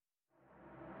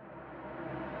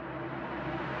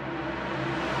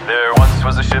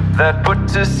was a ship that put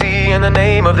to sea, and the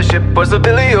name of the ship was the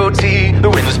Billy O.T. The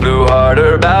winds blew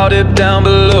harder, bowed it down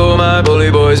below, my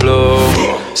bully boys blow.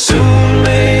 Soon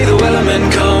may the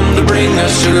Wellerman come to bring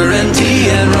us sugar and tea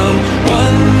and rum.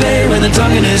 One day when the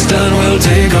tonguing is done, we'll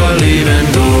take our leave and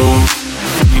go.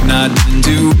 We've not been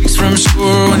 2 weeks from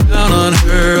shore, went down on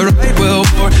her right well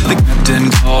bore. The captain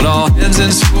called all hands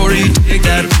and swore he'd take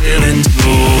that whale in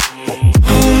tow.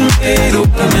 One day the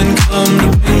Wellerman come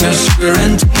to bring us sugar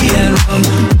and tea and rum.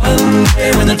 One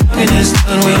day when the tonguing is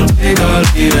done, we'll take our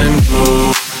leave and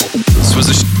go. This was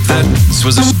a ship that, this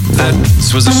was a ship that,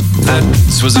 this was a ship that,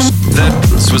 this was a ship that,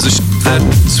 this was a ship that,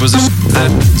 this was a ship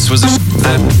that, this was a ship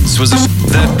that, this was a ship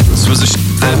that, this was a ship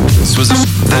that, this was a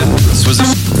ship that, this was a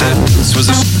ship that, this was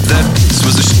a ship that, this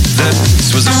was a ship that, this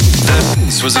was a ship that,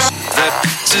 this was a ship that,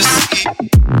 to sea.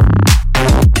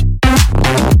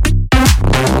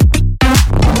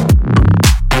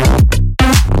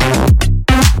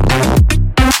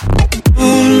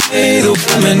 Soon may the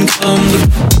Wellerman come to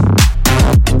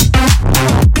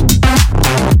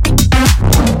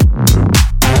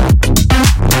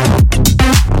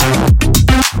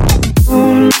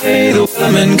May the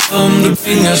Wellerman come to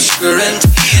bring us sugar and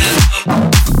tea and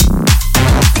rum.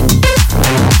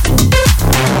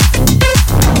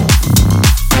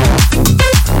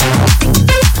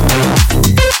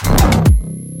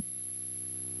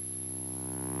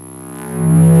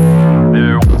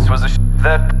 There once was a ship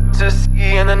that put to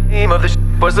sea, and the name of the ship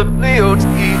was the Billy O.T.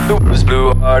 The winds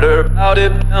blew harder, bowed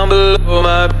it down below,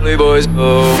 my bully boys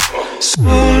blow.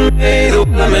 Soon may the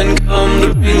Wellerman come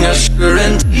to bring us sugar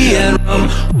and tea and rum.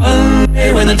 One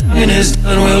day when the tonguing is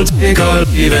done, we'll take our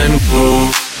leave and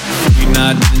go. We've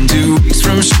not been 2 weeks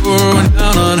from shore, went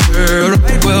down on her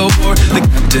right well bore. The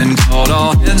captain called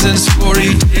all hands and swore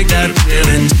he'd take that whale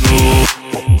in tow.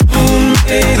 One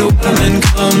day the Wellerman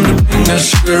come to bring us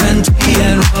sugar and tea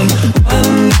and rum.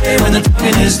 One day when the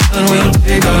tonguing is done, we'll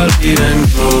take our leave and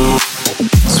go.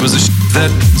 This was a ship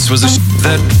that, this was a ship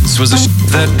that, this was a ship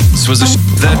that, this was a ship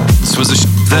that, this was a ship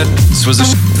that, this was a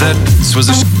ship that, this was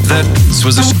a ship that, this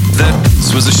was a ship that, this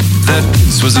was a ship that,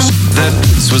 this was a ship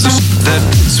that, this was a ship that,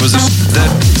 this was a ship that,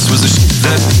 this was a ship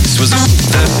that, this was a ship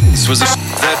that, this was a ship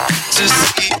that, to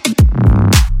sea.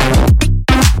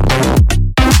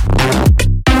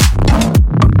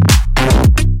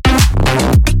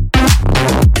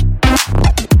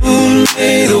 Soon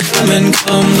may the Wellerman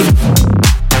come to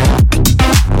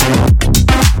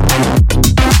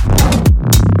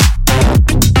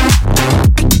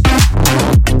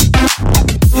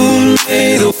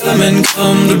May the Wellerman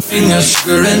come to bring us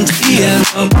sugar and tea and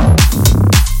rum.